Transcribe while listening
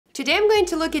Today I'm going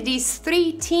to look at these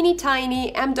three teeny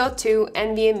tiny M.2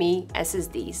 NVMe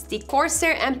SSDs. The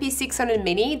Corsair MP600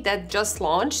 Mini that just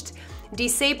launched, the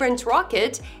Sabrent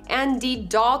Rocket, and the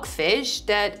Dogfish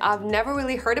that I've never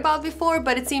really heard about before,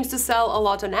 but it seems to sell a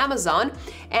lot on Amazon,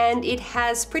 and it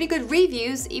has pretty good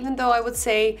reviews, even though I would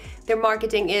say their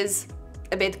marketing is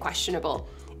a bit questionable.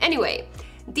 Anyway,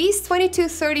 these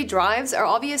 2230 drives are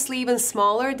obviously even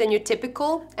smaller than your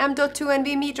typical M.2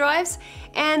 NVMe drives,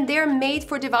 and they're made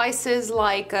for devices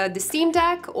like the Steam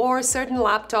Deck or certain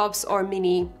laptops or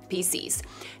mini PCs.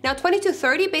 Now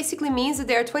 2230 basically means that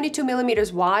they're 22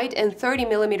 millimeters wide and 30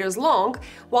 millimeters long,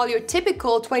 while your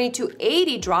typical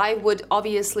 2280 drive would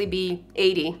obviously be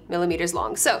 80 millimeters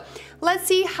long. So let's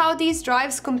see how these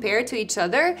drives compare to each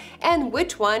other and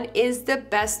which one is the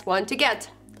best one to get.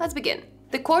 Let's begin.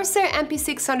 The Corsair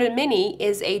MP600 Mini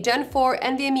is a Gen 4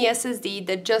 NVMe SSD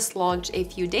that just launched a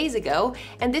few days ago,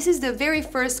 and this is the very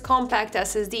first compact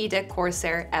SSD that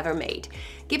Corsair ever made.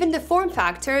 Given the form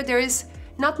factor, there is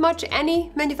not much any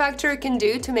manufacturer can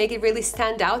do to make it really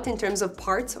stand out in terms of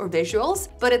parts or visuals,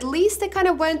 but at least they kind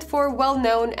of went for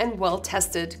well-known and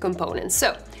well-tested components.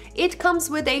 So it comes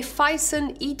with a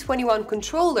Phison E21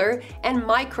 controller and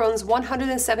Micron's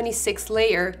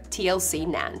 176-layer TLC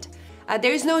NAND.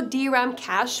 There is no DRAM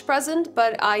cache present,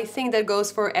 but I think that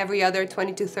goes for every other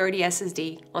 2230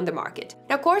 SSD on the market.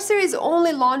 Now, Corsair is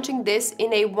only launching this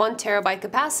in a 1 terabyte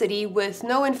capacity with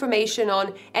no information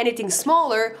on anything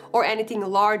smaller or anything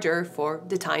larger for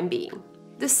the time being.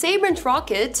 The Sabrent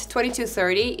Rocket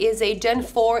 2230 is a Gen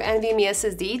 4 NVMe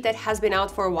SSD that has been out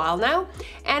for a while now,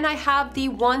 and I have the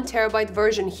 1 terabyte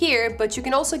version here, but you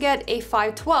can also get a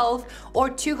 512 or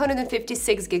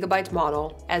 256 gigabyte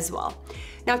model as well.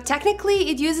 Now technically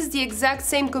it uses the exact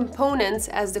same components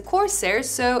as the Corsair,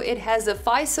 so it has a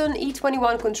Phison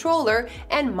E21 controller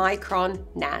and Micron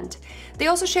NAND. They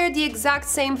also share the exact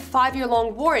same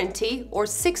 5-year-long warranty or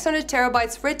 600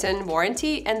 terabytes written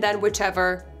warranty, and then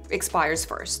whichever expires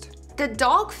first. The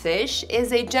Dogfish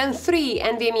is a Gen 3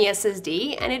 NVMe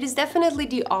SSD, and it is definitely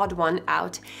the odd one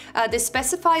out. They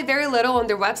specify very little on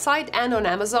their website and on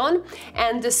Amazon,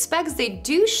 and the specs they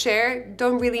do share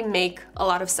don't really make a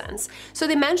lot of sense. So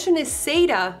they mention a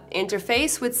SATA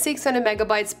interface with 600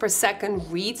 megabytes per second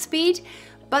read speed,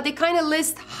 but they kind of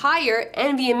list higher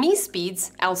NVMe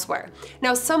speeds elsewhere.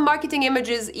 Now, some marketing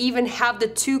images even have the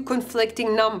two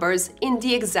conflicting numbers in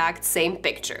the exact same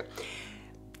picture.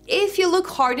 If you look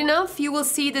hard enough, you will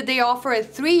see that they offer a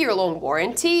 3-year-long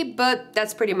warranty, but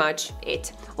that's pretty much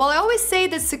it. While I always say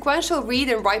that sequential read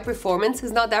and write performance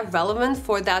is not that relevant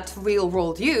for that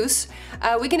real-world use,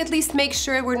 we can at least make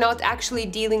sure we're not actually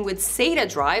dealing with SATA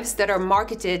drives that are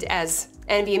marketed as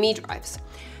NVMe drives.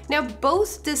 Now,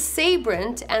 both the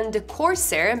Sabrent and the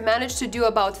Corsair managed to do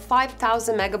about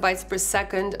 5,000 megabytes per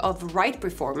second of write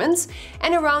performance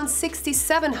and around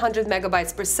 6,700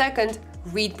 megabytes per second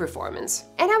read performance.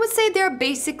 And I would say they're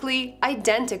basically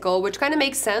identical, which kind of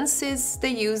makes sense since they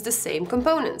use the same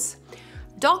components.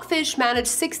 Dogfish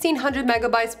managed 1,600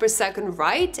 megabytes per second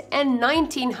write and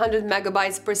 1,900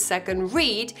 megabytes per second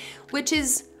read, which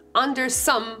is under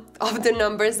some of the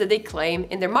numbers that they claim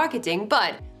in their marketing,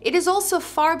 but it is also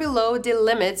far below the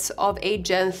limits of a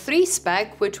Gen 3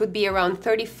 spec, which would be around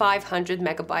 3,500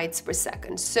 megabytes per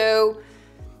second. So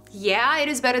yeah, it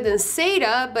is better than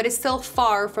SATA, but it's still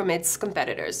far from its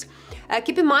competitors.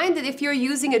 Keep in mind that if you're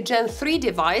using a Gen 3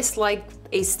 device, like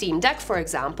a Steam Deck for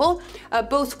example,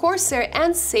 both Corsair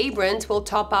and Sabrent will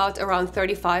top out around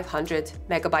 3,500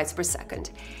 megabytes per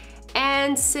second.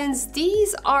 And since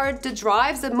these are the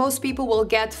drives that most people will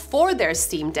get for their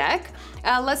Steam Deck,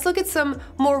 let's look at some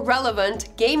more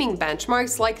relevant gaming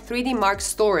benchmarks like 3D Mark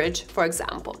storage, for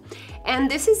example. And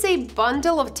this is a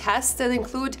bundle of tests that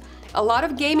include a lot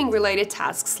of gaming-related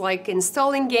tasks like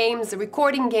installing games,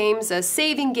 recording games,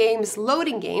 saving games,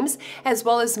 loading games, as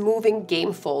well as moving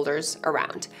game folders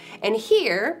around. And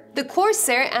here, the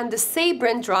Corsair and the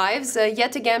Sabrent drives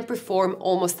yet again perform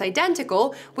almost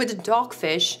identical, with the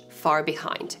Dogfish far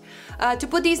behind. To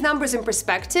put these numbers in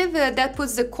perspective, that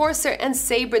puts the Corsair and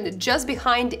Sabrent just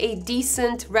behind a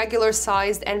decent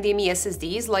regular-sized NVMe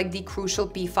SSDs like the Crucial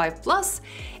P5 Plus,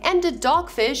 and the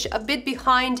Dogfish a bit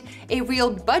behind a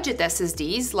real budget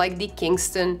SSDs like the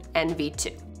Kingston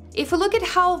M.2. If we look at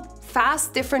how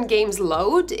fast different games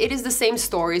load, it is the same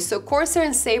story, so Corsair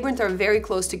and Sabrent are very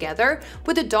close together,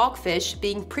 with the Dogfish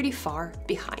being pretty far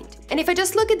behind. And if I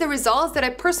just look at the results that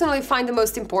I personally find the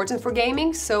most important for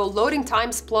gaming, so loading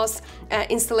times plus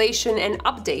installation and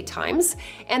update times,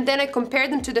 and then I compare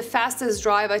them to the fastest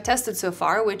drive I tested so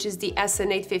far, which is the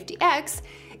SN850X,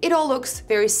 it all looks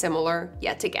very similar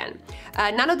yet again.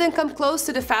 None of them come close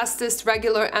to the fastest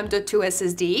regular M.2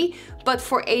 SSD, but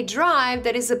for a drive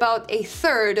that is about a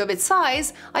third of its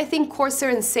size, I think Corsair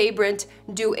and Sabrent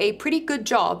do a pretty good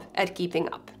job at keeping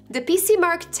up. The PC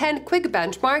Mark 10 Quick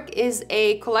Benchmark is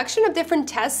a collection of different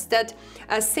tests that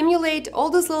simulate all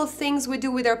those little things we do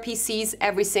with our PCs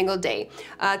every single day.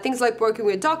 Things like working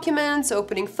with documents,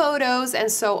 opening photos,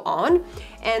 and so on.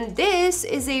 And this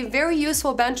is a very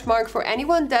useful benchmark for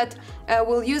anyone that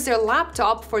will use their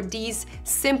laptop for these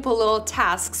simple little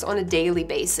tasks on a daily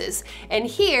basis. And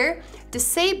here, the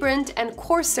Sabrent and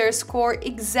Corsair score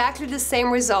exactly the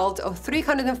same result of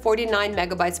 349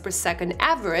 megabytes per second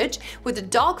average, with the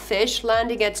Dogfish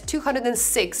landing at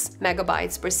 206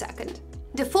 megabytes per second.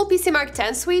 The full PC Mark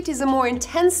 10 suite is a more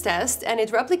intense test, and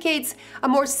it replicates a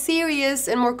more serious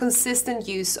and more consistent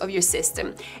use of your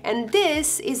system. And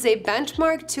this is a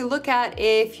benchmark to look at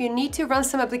if you need to run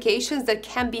some applications that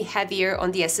can be heavier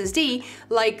on the SSD,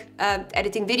 like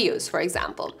editing videos, for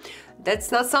example.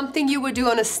 That's not something you would do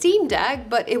on a Steam Deck,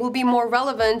 but it will be more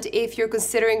relevant if you're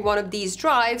considering one of these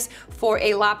drives for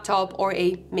a laptop or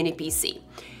a mini PC.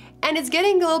 And it's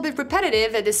getting a little bit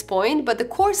repetitive at this point, but the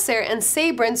Corsair and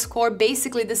Sabrent score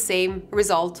basically the same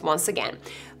result once again.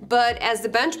 But as the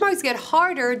benchmarks get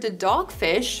harder, the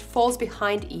Dogfish falls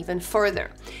behind even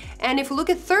further. And if we look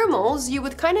at thermals, you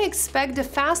would kind of expect the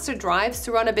faster drives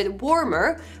to run a bit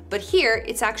warmer, but here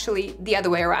it's actually the other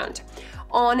way around.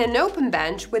 On an open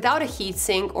bench without a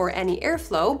heatsink or any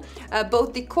airflow,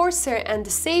 both the Corsair and the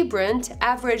Sabrent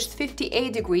averaged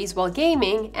 58 degrees while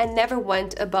gaming and never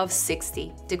went above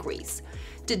 60 degrees.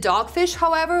 The Dogfish,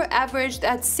 however, averaged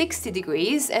at 60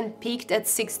 degrees and peaked at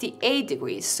 68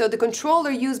 degrees, so the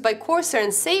controller used by Corsair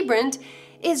and Sabrent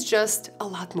is just a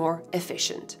lot more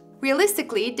efficient.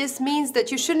 Realistically, this means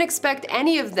that you shouldn't expect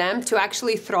any of them to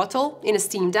actually throttle in a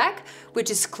Steam Deck,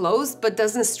 which is closed but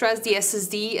doesn't stress the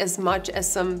SSD as much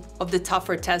as some of the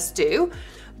tougher tests do.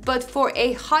 But for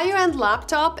a higher-end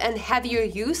laptop and heavier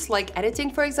use, like editing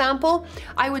for example,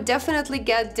 I would definitely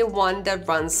get the one that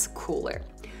runs cooler.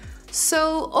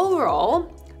 So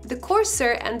overall, the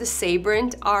Corsair and the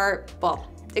Sabrent are, well,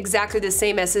 exactly the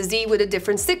same SSD with a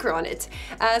different sticker on it.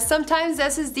 Sometimes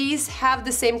SSDs have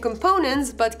the same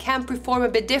components but can perform a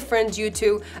bit different due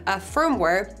to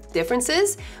firmware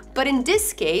differences, but in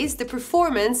this case the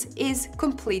performance is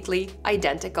completely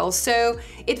identical, so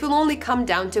it will only come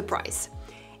down to price.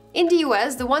 In the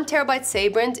US, the 1TB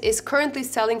Sabrent is currently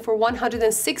selling for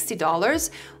 $160,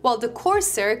 while the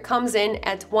Corsair comes in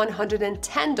at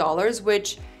 $110,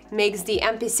 which makes the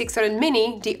MP600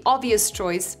 Mini the obvious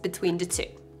choice between the two.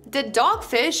 The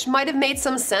Dogfish might have made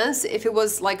some sense if it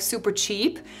was like super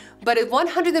cheap, but at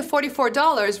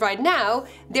 $144 right now,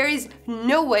 there is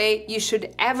no way you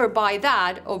should ever buy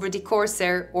that over the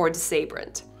Corsair or the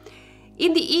Sabrent.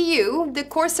 In the EU, the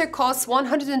Corsair costs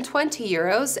 120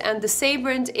 euros and the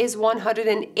Sabrent is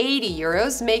 180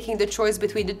 euros, making the choice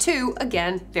between the two,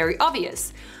 again, very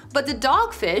obvious. But the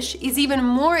Dogfish is even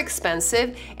more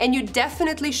expensive, and you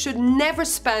definitely should never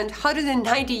spend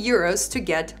 190 euros to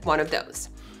get one of those.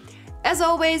 As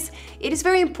always, it is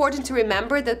very important to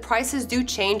remember that prices do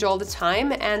change all the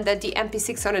time and that the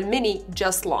MP600 Mini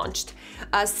just launched.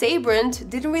 Sabrent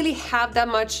didn't really have that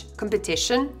much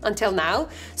competition until now,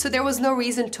 so there was no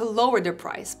reason to lower their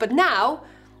price. But now,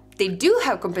 they do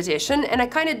have competition, and I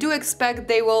kind of do expect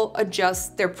they will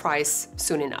adjust their price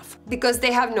soon enough. Because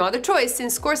they have no other choice,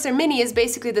 since Corsair Mini is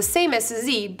basically the same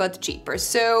SSD but cheaper.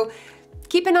 So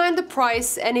keep an eye on the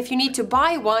price, and if you need to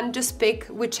buy one, just pick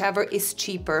whichever is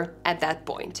cheaper at that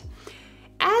point.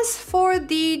 As for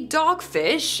the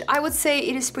Dogfish, I would say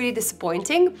it is pretty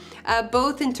disappointing,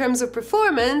 both in terms of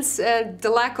performance,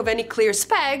 the lack of any clear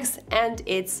specs, and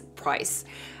its price.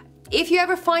 If you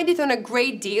ever find it on a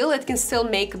great deal, it can still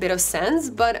make a bit of sense,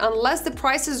 but unless the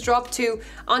prices drop to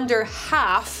under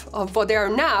half of what they are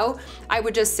now, I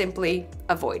would just simply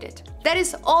avoid it. That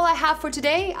is all I have for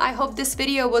today. I hope this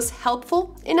video was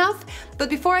helpful enough, but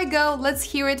before I go, let's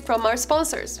hear it from our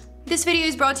sponsors. This video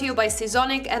is brought to you by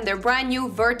Seasonic and their brand new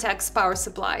Vertex power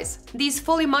supplies. These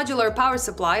fully modular power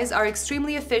supplies are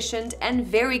extremely efficient and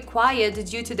very quiet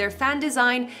due to their fan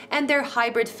design and their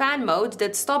hybrid fan mode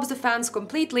that stops the fans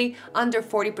completely under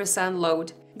 40%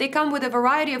 load. They come with a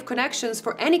variety of connections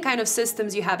for any kind of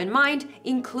systems you have in mind,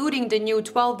 including the new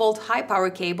 12-volt high-power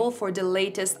cable for the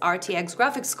latest RTX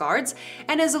graphics cards,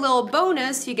 and as a little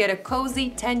bonus, you get a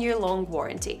cozy 10-year-long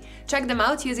warranty. Check them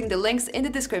out using the links in the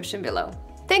description below.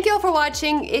 Thank you all for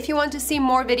watching. If you want to see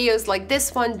more videos like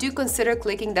this one, do consider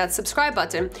clicking that subscribe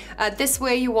button. This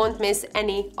way you won't miss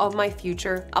any of my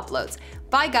future uploads.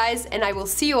 Bye guys, and I will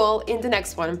see you all in the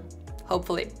next one,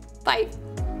 hopefully. Bye!